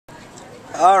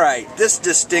Alright, this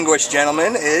distinguished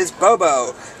gentleman is Bo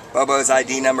Bo. Bobo's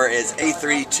ID number is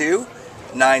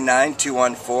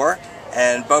A3299214,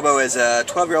 and Bo Bo is a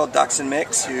 12-year-old Dachshund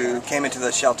mix who came into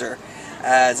the shelter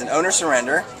as an owner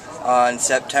surrender on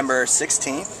September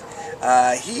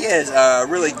 16th. He is a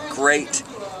really great,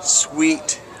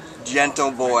 sweet,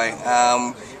 gentle boy.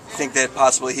 I think that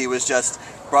possibly he was just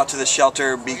brought to the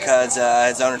shelter because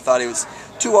his owner thought he was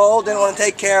too old, didn't want to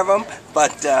take care of him.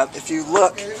 But if you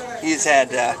look, he's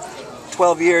had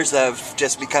 12 years of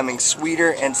just becoming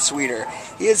sweeter and sweeter.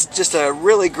 He is just a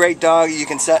really great dog. You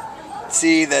can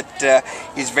see that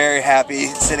he's very happy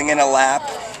sitting in a lap.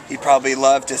 He'd probably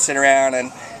love to sit around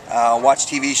and watch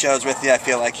TV shows with you. I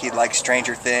feel like he'd like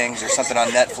Stranger Things or something on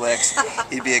Netflix.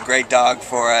 He'd be a great dog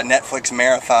for a Netflix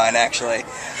marathon, actually.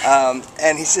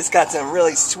 And he's just got some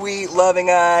really sweet, loving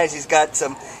eyes. He's got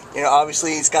some,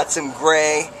 obviously he's got some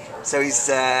gray, so he's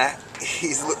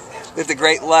lived a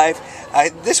great life.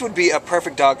 This would be a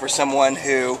perfect dog for someone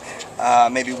who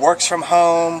maybe works from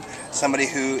home, somebody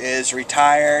who is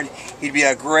retired. He'd be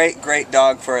a great, great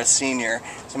dog for a senior,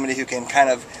 somebody who can kind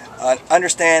of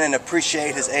understand and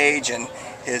appreciate his age and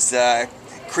his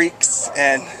creaks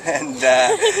and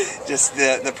just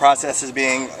the process of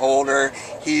being older.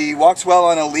 He walks well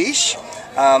on a leash,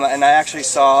 and I actually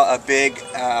saw a big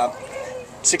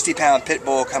 60-pound pit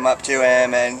bull come up to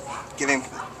him and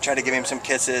try to give him some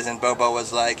kisses, and Bo Bo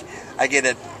was like, "I get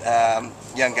it,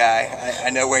 young guy.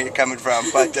 I know where you're coming from."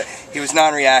 But he was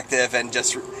non-reactive and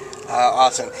just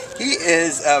awesome. He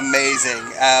is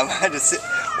amazing. Just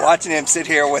watching him sit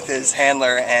here with his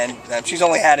handler, and she's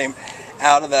only had him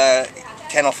out of the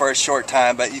kennel for a short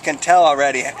time, but you can tell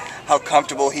already how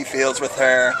comfortable he feels with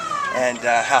her and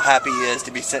how happy he is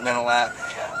to be sitting in a lap.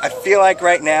 I feel like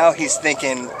right now he's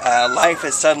thinking life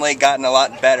has suddenly gotten a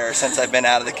lot better since I've been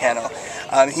out of the kennel.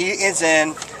 He is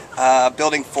in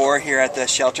building 4 here at the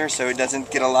shelter, so he doesn't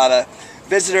get a lot of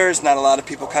visitors, not a lot of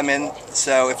people come in.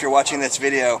 So if you're watching this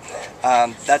video,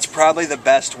 that's probably the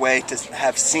best way to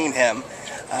have seen him,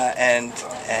 and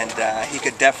he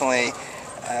could definitely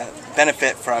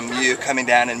benefit from you coming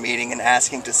down and meeting and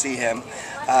asking to see him.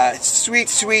 Sweet,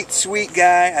 sweet, sweet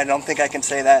guy. I don't think I can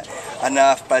say that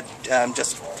enough, but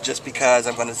just because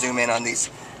I'm going to zoom in on these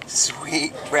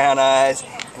sweet brown eyes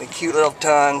and a cute little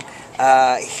tongue.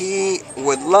 He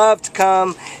would love to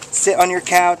come sit on your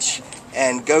couch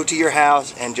and go to your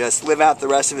house and just live out the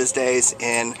rest of his days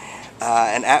in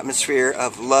an atmosphere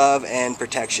of love and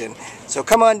protection. So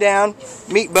come on down,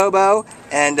 meet Bo Bo,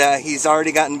 and he's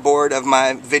already gotten bored of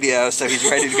my video, so he's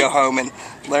ready to go home and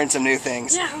learn some new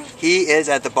things. Yeah. He is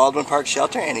at the Baldwin Park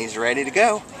shelter, and he's ready to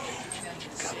go.